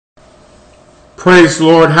Praise the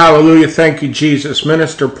Lord. Hallelujah. Thank you, Jesus.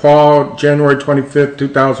 Minister Paul, January 25th,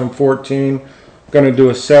 2014. Going to do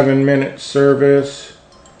a 7-minute service.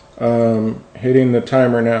 Hitting the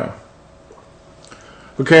timer now.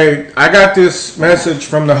 Okay, I got this message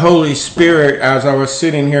from the Holy Spirit as I was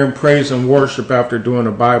sitting here in praise and worship after doing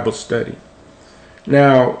a Bible study.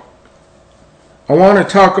 Now, I want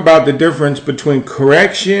to talk about the difference between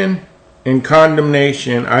correction and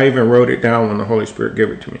condemnation. I even wrote it down when the Holy Spirit gave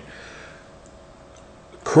it to me.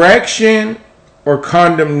 Correction or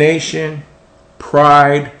condemnation,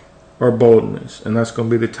 pride or boldness. And that's going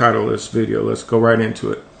to be the title of this video. Let's go right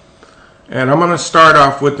into it. And I'm going to start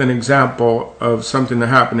off with an example of something that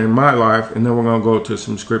happened in my life, and then we're going to go to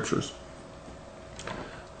some scriptures.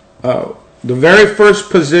 The very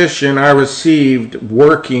first position I received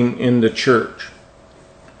working in the church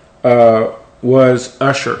was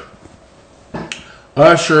usher.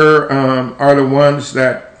 Usher are the ones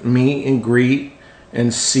that meet and greet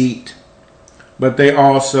and seat, but they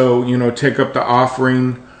also, take up the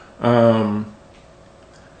offering.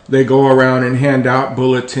 They go around and hand out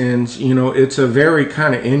bulletins. It's a very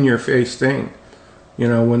kind of in-your-face thing.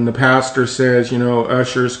 When the pastor says,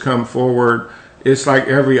 ushers come forward, it's like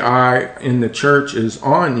every eye in the church is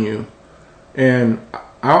on you. And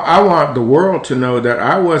I want the world to know that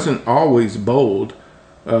I wasn't always bold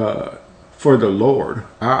for the Lord.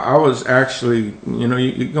 I was actually, you're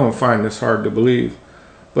going to find this hard to believe,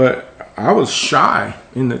 but I was shy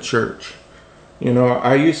in the church.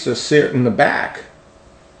 I used to sit in the back.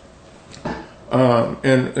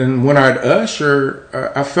 And when I'd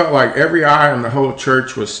usher, I felt like every eye in the whole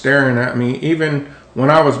church was staring at me, even when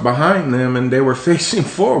I was behind them and they were facing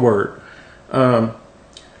forward. But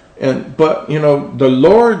the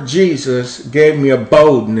Lord Jesus gave me a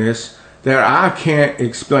boldness that I can't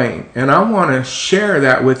explain. And I want to share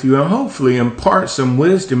that with you and hopefully impart some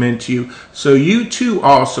wisdom into you so you too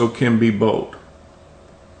also can be bold.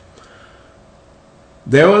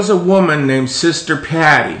 There was a woman named Sister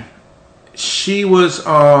Patty. She was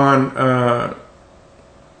on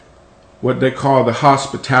what they call the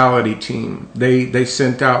hospitality team. They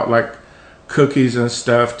sent out like cookies and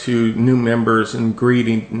stuff to new members and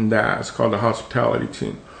greeting and that. It's called the hospitality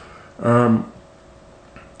team.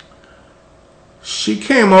 She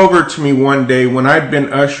came over to me one day when I'd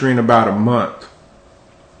been ushering about a month.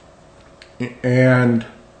 And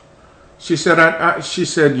she said,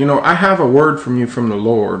 I have a word from you from the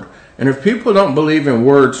Lord. And if people don't believe in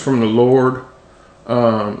words from the Lord,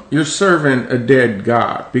 you're serving a dead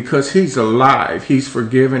God, because he's alive. He's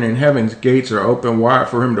forgiven, and heaven's gates are open wide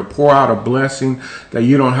for him to pour out a blessing that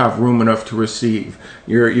you don't have room enough to receive.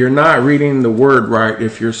 You're not reading the word right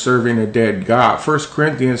if you're serving a dead God. 1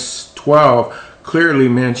 Corinthians 12 clearly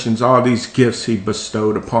mentions all these gifts he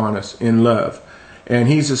bestowed upon us in love. And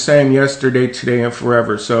he's the same yesterday, today, and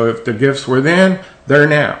forever. So if the gifts were then, they're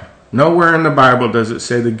now. Nowhere in the Bible does it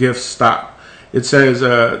say the gifts stop. It says,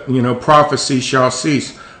 prophecy shall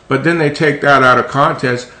cease. But then they take that out of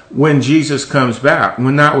context when Jesus comes back,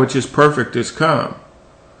 when that which is perfect is come.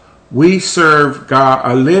 We serve God,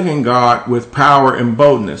 a living God with power and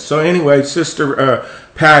boldness. So anyway, Sister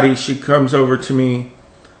Patty, she comes over to me.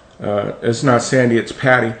 It's not Sandy, it's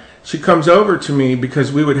Patty. She comes over to me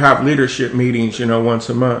because we would have leadership meetings, once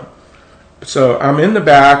a month. So I'm in the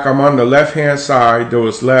back. I'm on the left-hand side. There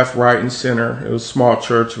was left, right, and center. It was a small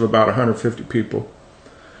church of about 150 people.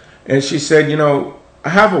 And she said, I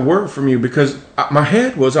have a word from you, because my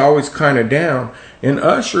head was always kind of down. And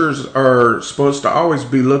ushers are supposed to always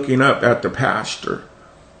be looking up at the pastor,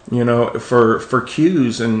 for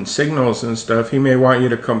cues and signals and stuff. He may want you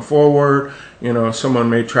to come forward. Someone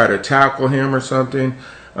may try to tackle him or something.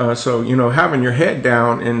 So having your head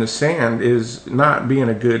down in the sand is not being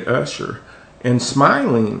a good usher. And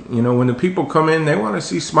smiling, when the people come in, they want to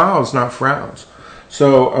see smiles, not frowns.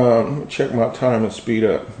 So let me check my time and speed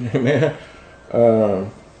up. Amen.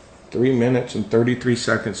 3 minutes and 33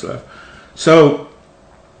 seconds left. So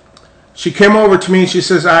she came over to me and she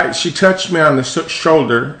says, she touched me on the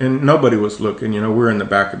shoulder, and nobody was looking. We're in the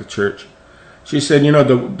back of the church. She said,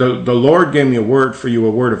 the Lord gave me a word for you,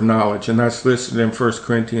 a word of knowledge, and that's listed in 1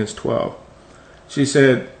 Corinthians 12. She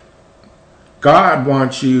said, God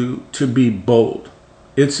wants you to be bold.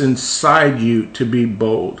 It's inside you to be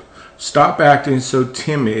bold. Stop acting so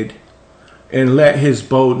timid and let his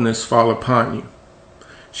boldness fall upon you.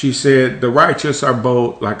 She said, the righteous are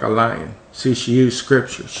bold like a lion. See, she used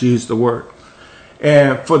scripture. She used the word.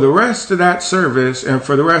 And for the rest of that service, and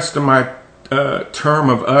for the rest of my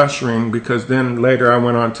term of ushering, because then later I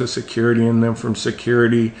went on to security, and then from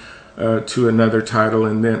security to another title,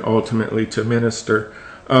 and then ultimately to minister.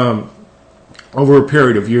 Over a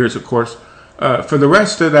period of years, of course. for the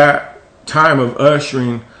rest of that time of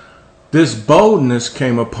ushering, this boldness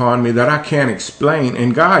came upon me that I can't explain.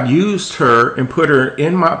 And God used her and put her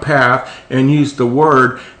in my path and used the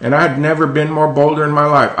word. And I'd never been more bolder in my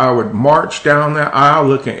life. I would march down that aisle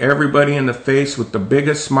looking everybody in the face with the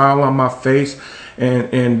biggest smile on my face.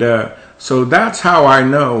 So that's how I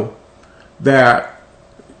know that,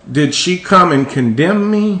 did she come and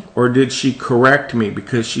condemn me or did she correct me?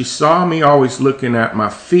 Because she saw me always looking at my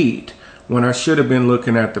feet when I should have been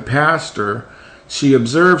looking at the pastor. She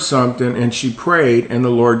observed something and she prayed and the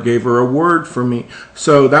Lord gave her a word for me.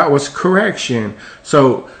 So that was correction.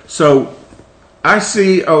 So I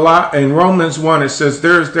see a lot in Romans 1. It says,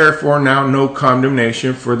 there is therefore now no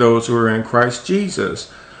condemnation for those who are in Christ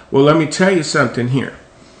Jesus. Well, let me tell you something here.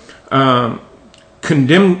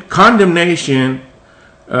 Condemnation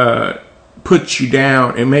puts you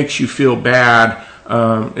down. It makes you feel bad.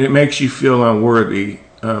 It makes you feel unworthy.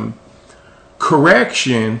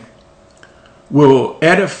 Correction will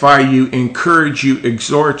edify you, encourage you,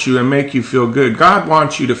 exhort you, and make you feel good. God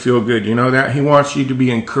wants you to feel good. You know that? He wants you to be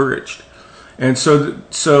encouraged. And so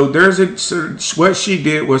what she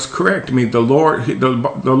did was correct me. The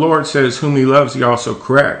Lord says, whom he loves, he also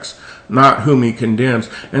corrects, not whom he condemns.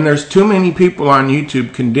 And there's too many people on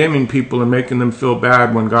YouTube condemning people and making them feel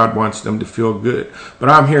bad when God wants them to feel good. But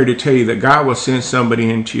I'm here to tell you that God will send somebody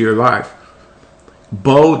into your life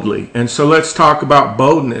boldly. And so let's talk about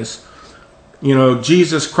boldness. You know,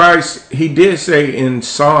 Jesus Christ, he did say in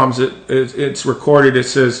Psalms, it's recorded, it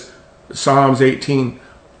says, Psalms 18,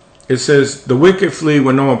 it says, the wicked flee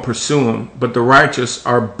when no one pursue them, but the righteous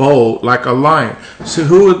are bold like a lion. So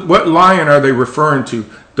what lion are they referring to?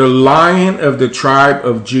 The Lion of the tribe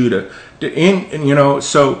of Judah.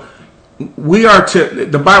 So we are to,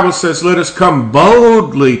 the Bible says, let us come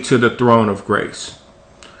boldly to the throne of grace.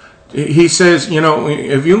 He says, you know,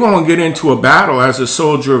 if you're going to get into a battle as a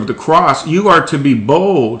soldier of the cross, you are to be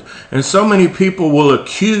bold. And so many people will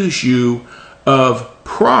accuse you of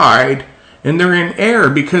pride, and they're in error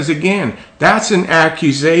because, again, that's an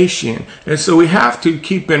accusation. And so we have to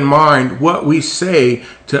keep in mind what we say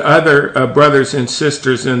to other brothers and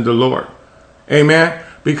sisters in the Lord. Amen?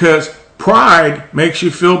 Because pride makes you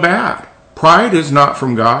feel bad. Pride is not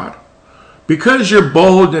from God. Because you're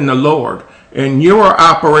bold in the Lord, and you are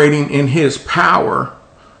operating in his power,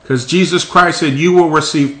 because Jesus Christ said you will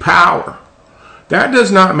receive power. That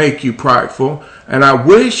does not make you prideful. And I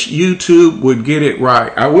wish YouTube would get it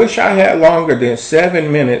right. I wish I had longer than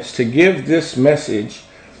 7 minutes to give this message.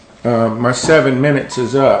 My 7 minutes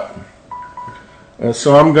is up.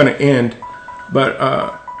 So I'm going to end. But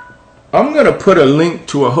I'm going to put a link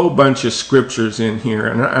to a whole bunch of scriptures in here.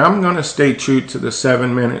 And I'm going to stay true to the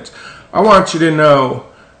 7 minutes. I want you to know,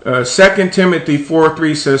 2 Timothy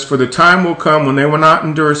 4:3 says, for the time will come when they will not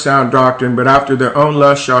endure sound doctrine, but after their own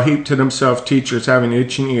lust shall heap to themselves teachers having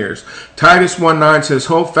itching ears. Titus 1:9 says,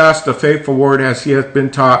 hold fast the faithful word as he hath been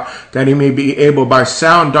taught, that he may be able by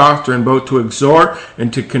sound doctrine both to exhort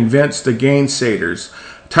and to convince the gainsayers.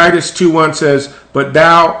 Titus 2:1 says,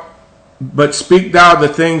 but speak thou the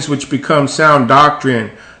things which become sound doctrine.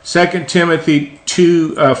 2 Timothy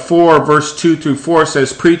 4 verse 2 through 4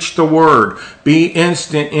 says, preach the word, be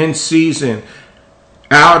instant in season,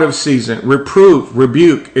 out of season, reprove,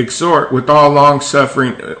 rebuke, exhort with all long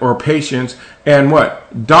suffering or patience, and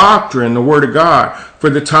what? Doctrine, the word of God. For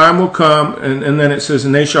the time will come, and then it says,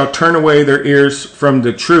 and they shall turn away their ears from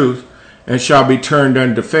the truth and shall be turned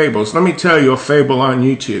unto fables. Let me tell you a fable on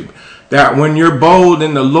YouTube. That when you're bold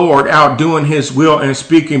in the Lord, out doing his will and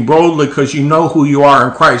speaking boldly because you know who you are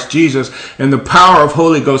in Christ Jesus, and the power of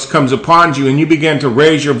Holy Ghost comes upon you, and you begin to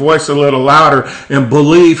raise your voice a little louder and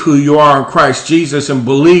believe who you are in Christ Jesus, and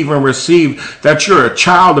believe and receive that you're a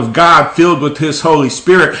child of God filled with his Holy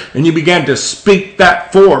Spirit, and you begin to speak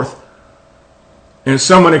that forth, and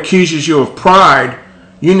someone accuses you of pride,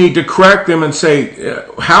 you need to correct them and say,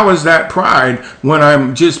 how is that pride when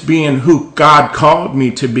I'm just being who God called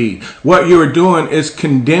me to be? What you're doing is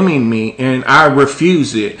condemning me, and I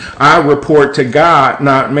refuse it. I report to God,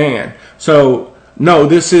 not man. So, no,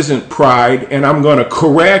 this isn't pride, and I'm going to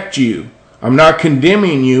correct you. I'm not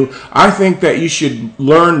condemning you. I think that you should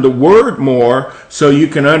learn the word more so you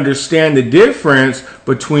can understand the difference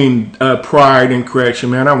between pride and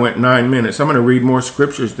correction. Man, I went 9 minutes. I'm going to read more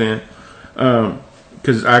scriptures then.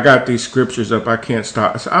 Because I got these scriptures up, I can't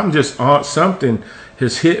stop. So I'm just on, something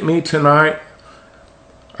has hit me tonight.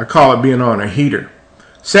 I call it being on a heater.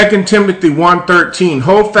 2 Timothy 1:13,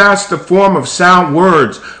 hold fast the form of sound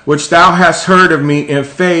words, which thou hast heard of me in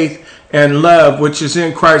faith and love, which is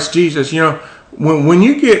in Christ Jesus. You know, when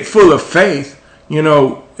you get full of faith, you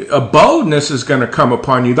know, a boldness is going to come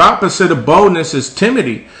upon you. The opposite of boldness is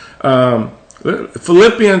timidity.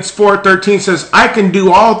 Philippians 4:13 says, I can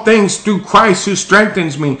do all things through Christ who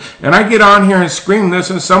strengthens me. And I get on here and scream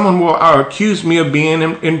this, and someone will accuse me of being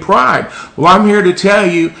in pride. Well, I'm here to tell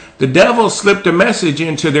you, the devil slipped a message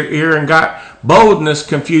into their ear and got boldness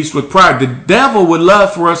confused with pride. The devil would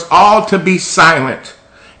love for us all to be silent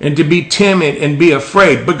and to be timid and be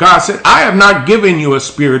afraid. But God said, I have not given you a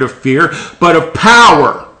spirit of fear, but of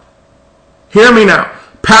power. Hear me now.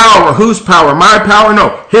 Power. Whose power? My power?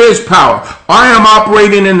 No, his power. I am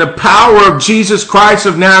operating in the power of Jesus Christ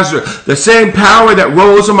of Nazareth, the same power that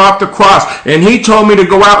rose him off the cross. And he told me to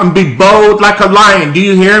go out and be bold like a lion. Do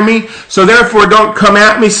you hear me? So therefore, don't come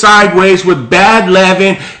at me sideways with bad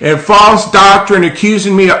leaven and false doctrine,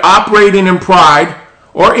 accusing me of operating in pride,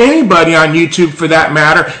 or anybody on YouTube for that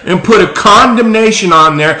matter, and put a condemnation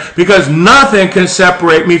on there, because nothing can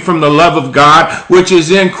separate me from the love of God, which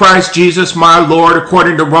is in Christ Jesus my Lord,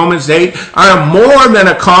 according to Romans 8. I am more than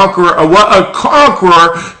a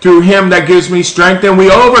conqueror through him that gives me strength, and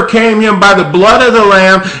we overcame him by the blood of the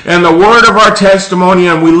Lamb and the word of our testimony,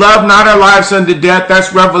 and we love not our lives unto death.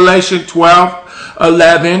 That's Revelation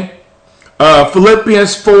 12:11.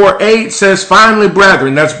 Philippians 4:8 says, finally,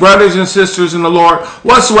 brethren, that's brothers and sisters in the Lord,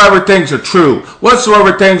 whatsoever things are true,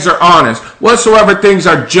 whatsoever things are honest, whatsoever things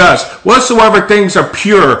are just, whatsoever things are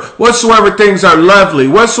pure, whatsoever things are lovely,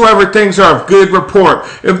 whatsoever things are of good report,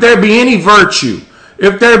 if there be any virtue,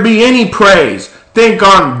 if there be any praise, think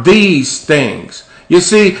on these things. You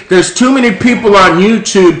see, there's too many people on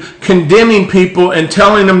YouTube condemning people and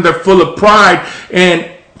telling them they're full of pride. And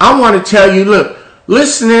I want to tell you, look,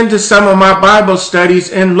 listen into some of my Bible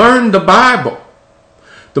studies and learn the Bible.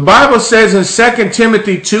 The Bible says in 2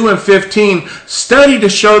 Timothy 2:15, study to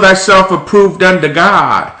show thyself approved unto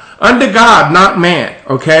God. Unto God, not man,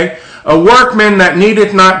 okay? A workman that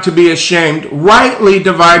needeth not to be ashamed, rightly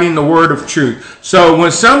dividing the word of truth. So when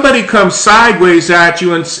somebody comes sideways at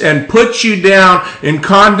you and puts you down in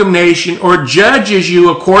condemnation or judges you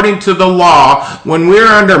according to the law, when we're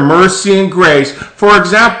under mercy and grace, for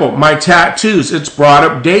example, my tattoos, it's brought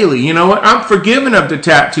up daily. You know what? I'm forgiven of the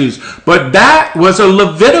tattoos. But that was a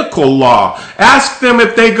Levitical law. Ask them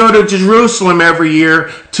if they go to Jerusalem every year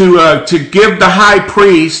to give the high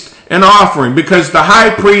priest an offering, because the high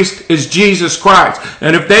priest is Jesus Christ.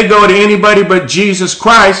 And if they go to anybody but Jesus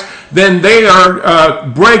Christ, then they are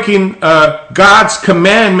breaking God's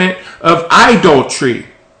commandment of idolatry.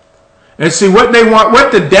 And see what they want,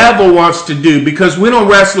 what the devil wants to do, because we don't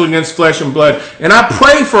wrestle against flesh and blood. And I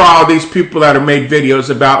pray for all these people that have made videos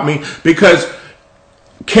about me, because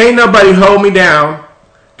can't nobody hold me down.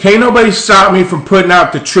 Can't nobody stop me from putting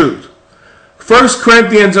out the truth. 1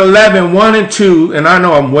 Corinthians 11:1 and 2, and I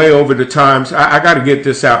know I'm way over the times. I got to get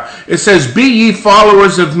this out. It says, be ye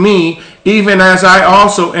followers of me, even as I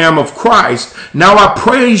also am of Christ. Now I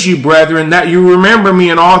praise you, brethren, that you remember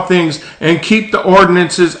me in all things and keep the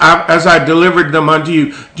ordinances as I delivered them unto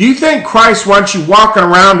you. Do you think Christ wants you walking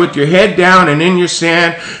around with your head down and in your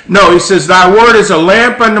sand? No, he says, thy word is a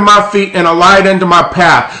lamp unto my feet and a light unto my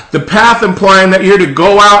path. The path implying that you're to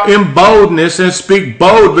go out in boldness and speak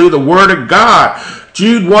boldly the word of God.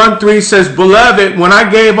 Jude 1:3 says, beloved, when I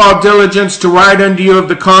gave all diligence to write unto you of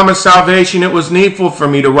the common salvation, it was needful for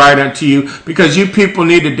me to write unto you, because you people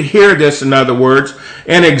needed to hear this, in other words,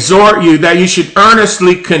 and exhort you that you should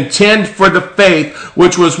earnestly contend for the faith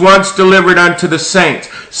which was once delivered unto the saints.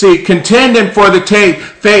 See, contending for the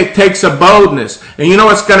faith takes a boldness. And you know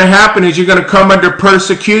what's going to happen is you're going to come under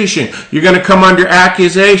persecution. You're going to come under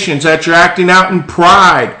accusations that you're acting out in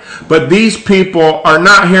pride. But these people are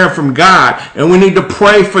not hearing from God, and we need to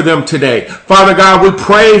pray for them today. Father God, we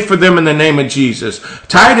pray for them in the name of Jesus.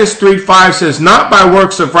 Titus 3:5 says, not by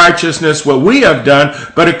works of righteousness what we have done,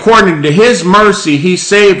 but according to his mercy he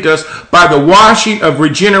saved us by the washing of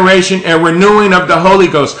regeneration and renewing of the Holy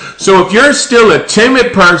Ghost. So if you're still a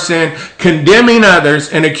timid person, condemning others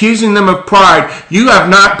and accusing them of pride, you have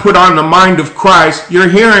not put on the mind of Christ. You're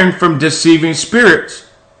hearing from deceiving spirits.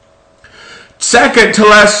 2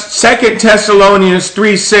 Thessalonians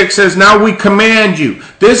 3:6 says, now we command you.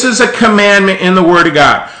 This is a commandment in the Word of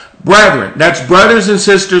God. Brethren, that's brothers and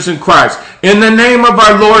sisters in Christ. In the name of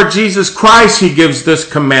our Lord Jesus Christ, he gives this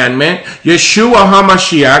commandment. Yeshua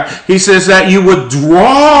HaMashiach. He says that you would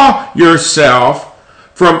draw yourself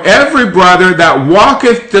from every brother that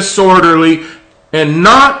walketh disorderly, and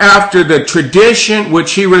not after the tradition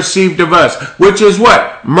which he received of us. Which is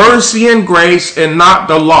what? Mercy and grace, and not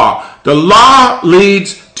the law. The law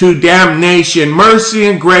leads to damnation. Mercy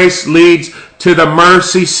and grace leads to the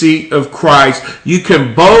mercy seat of Christ. You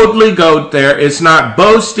can boldly go there. It's not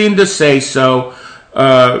boasting to say so.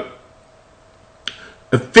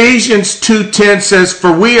 Ephesians 2:10 says,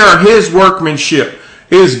 for we are his workmanship.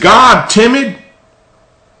 Is God timid?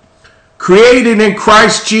 Created in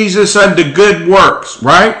Christ Jesus unto good works,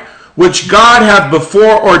 right? Which God hath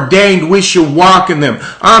before ordained we should walk in them.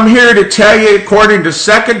 I'm here to tell you, according to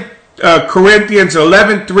 2 Corinthians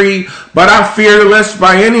 11:3, but I fear lest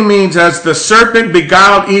by any means, as the serpent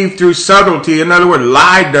beguiled Eve through subtlety, in other words,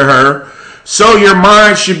 lied to her, so your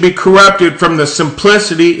mind should be corrupted from the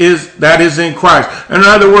simplicity that is in Christ. In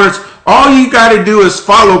other words, all you got to do is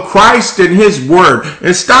follow Christ and his word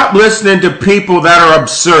and stop listening to people that are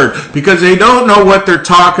absurd because they don't know what they're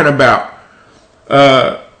talking about.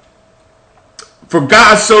 For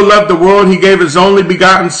God so loved the world, he gave his only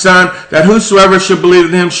begotten Son, that whosoever should believe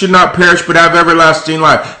in him should not perish but have everlasting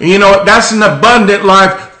life. And you know, that's an abundant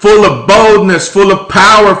life full of boldness, full of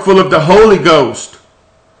power, full of the Holy Ghost.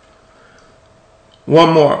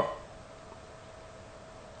 One more.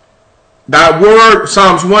 Thy word,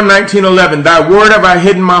 Psalms 119:11, thy word have I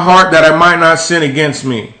hidden in my heart that I might not sin against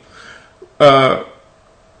me.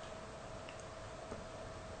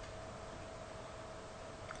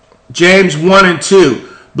 James 1:2.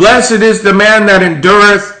 Blessed is the man that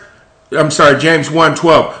endureth, James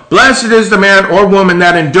 1:12. Blessed is the man or woman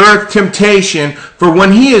that endureth temptation, for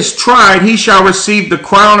when he is tried, he shall receive the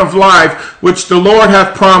crown of life, which the Lord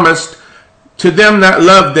hath promised to them that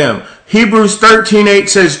love them. Hebrews 13:8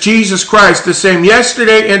 says, Jesus Christ, the same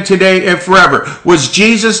yesterday and today and forever. Was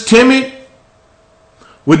Jesus timid?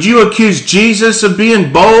 Would you accuse Jesus of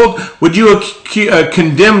being bold? Would you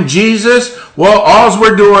condemn Jesus? Well, all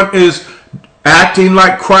we're doing is acting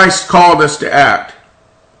like Christ called us to act.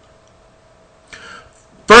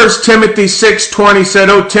 1 Timothy 6:20 said,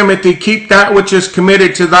 O Timothy, keep that which is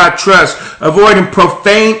committed to thy trust, avoiding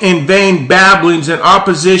profane and vain babblings and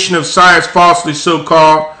opposition of science falsely so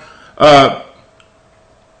called. 1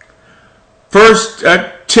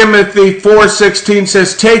 Timothy 4:16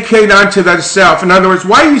 says, take heed unto thyself. In other words,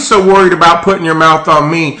 why are you so worried about putting your mouth on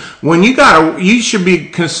me when you should be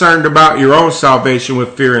concerned about your own salvation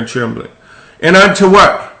with fear and trembling? And unto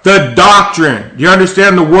what? The doctrine. Do you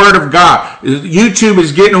understand? The word of God. YouTube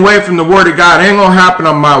is getting away from the word of God. It ain't going to happen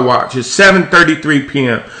on my watch. It's 7:33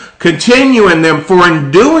 p.m. Continue in them, for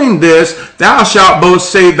in doing this, thou shalt both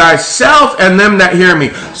save thyself and them that hear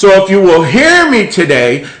me. So if you will hear me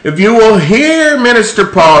today, if you will hear Minister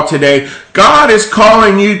Paul today, God is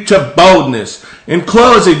calling you to boldness. In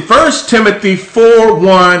closing, 1 Timothy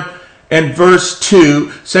 4:1 and verse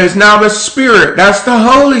 2 says, now the Spirit, that's the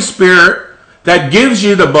Holy Spirit, that gives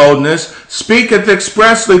you the boldness, speaketh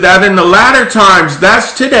expressly that in the latter times,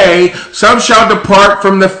 that's today, some shall depart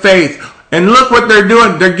from the faith. And look what they're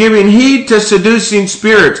doing. They're giving heed to seducing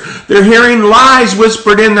spirits. They're hearing lies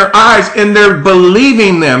whispered in their eyes, and they're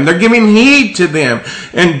believing them. They're giving heed to them.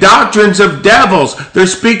 And doctrines of devils. They're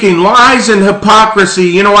speaking lies and hypocrisy.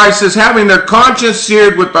 You know why it says having their conscience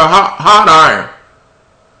seared with the hot iron.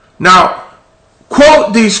 Now,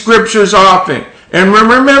 quote these scriptures often. And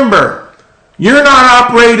remember, you're not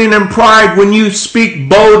operating in pride when you speak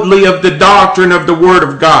boldly of the doctrine of the Word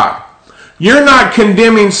of God. You're not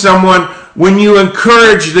condemning someone when you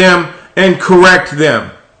encourage them and correct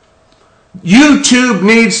them. YouTube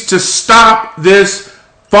needs to stop this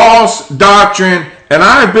false doctrine. And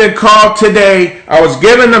I've been called today. I was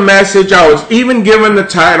given the message. I was even given the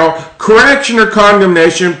title, Correction or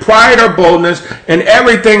Condemnation, Pride or Boldness. And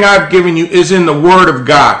everything I've given you is in the Word of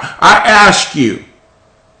God. I ask you,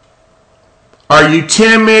 are you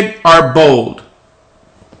timid or bold?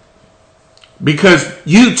 Because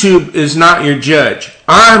YouTube is not your judge.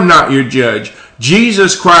 I'm not your judge.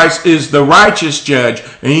 Jesus Christ is the righteous judge.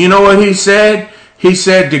 And you know what he said? He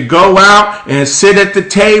said to go out and sit at the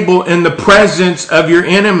table in the presence of your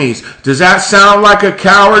enemies. Does that sound like a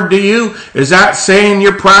coward to you? Is that saying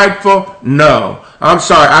you're prideful? No. I'm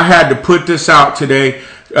sorry. I had to put this out today.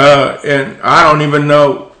 And I don't even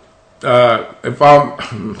know if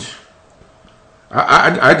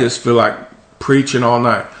I just feel like preaching all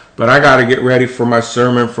night. But I got to get ready for my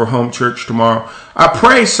sermon for home church tomorrow. I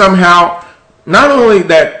pray somehow, not only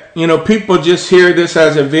that, people just hear this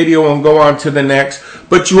as a video and go on to the next,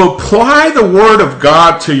 but you apply the Word of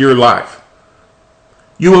God to your life.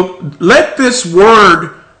 You will let this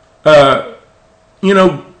Word,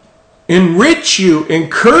 enrich you,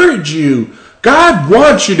 encourage you. God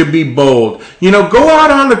wants you to be bold. Go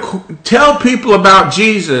out tell people about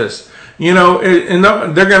Jesus. you know, and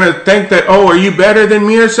they're going to think that, oh, are you better than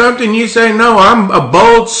me or something? You say, no, I'm a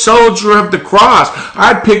bold soldier of the cross.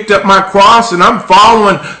 I picked up my cross and I'm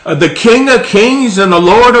following the King of Kings and the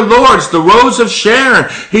Lord of Lords, the Rose of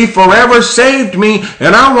Sharon. He forever saved me,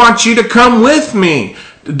 and I want you to come with me.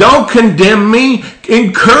 Don't condemn me.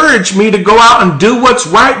 Encourage me to go out and do what's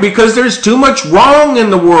right, because there's too much wrong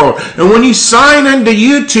in the world. And when you sign into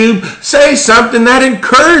YouTube, say something that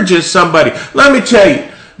encourages somebody. Let me tell you,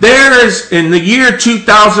 there is, in the year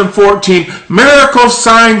 2014, miracles,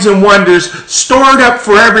 signs, and wonders stored up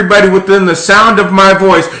for everybody within the sound of my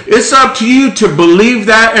voice. It's up to you to believe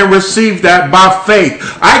that and receive that by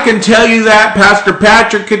faith. I can tell you that. Pastor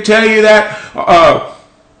Patrick could tell you that.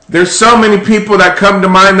 There's so many people that come to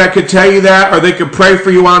mind that could tell you that, or they could pray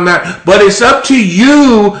for you on that. But it's up to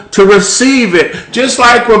you to receive it. Just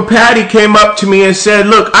like when Patty came up to me and said,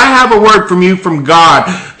 look, I have a word from you from God.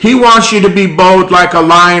 He wants you to be bold like a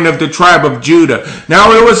lion of the tribe of Judah.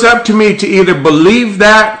 Now it was up to me to either believe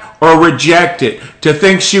that or reject it, to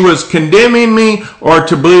think she was condemning me or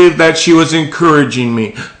to believe that she was encouraging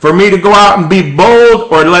me. For me to go out and be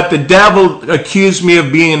bold, or let the devil accuse me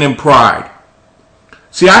of being in pride.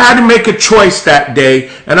 See, I had to make a choice that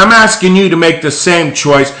day, and I'm asking you to make the same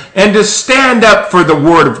choice and to stand up for the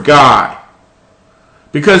Word of God.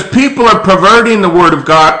 Because people are perverting the Word of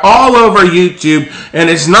God all over YouTube, and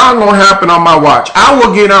it's not going to happen on my watch. I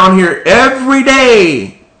will get on here every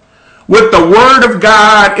day with the Word of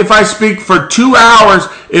God. If I speak for 2 hours,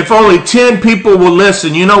 if only 10 people will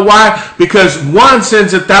listen. You know why? Because 1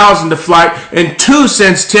 sends 1,000 to flight and 2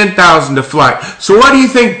 sends 10,000 to flight. So what do you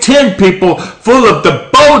think 10 people full of the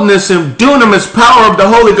boldness and dunamis power of the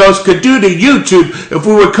Holy Ghost could do to YouTube if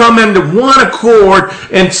we would come into one accord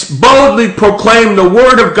and boldly proclaim the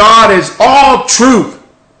Word of God as all truth?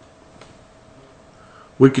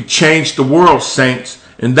 We could change the world, saints,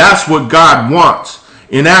 and that's what God wants.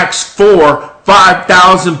 In Acts 4,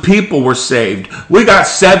 5,000 people were saved. We got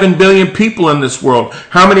 7 billion people in this world.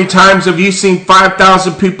 How many times have you seen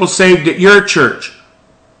 5,000 people saved at your church?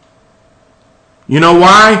 You know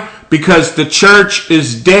why? Because the church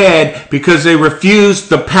is dead, because they refuse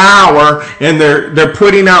the power, and they're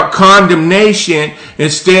putting out condemnation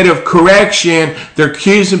instead of correction. They're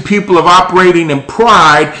accusing people of operating in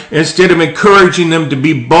pride instead of encouraging them to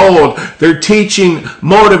be bold. They're teaching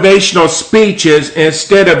motivational speeches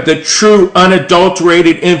instead of the true,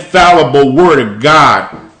 unadulterated, infallible Word of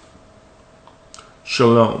God.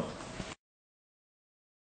 Shalom.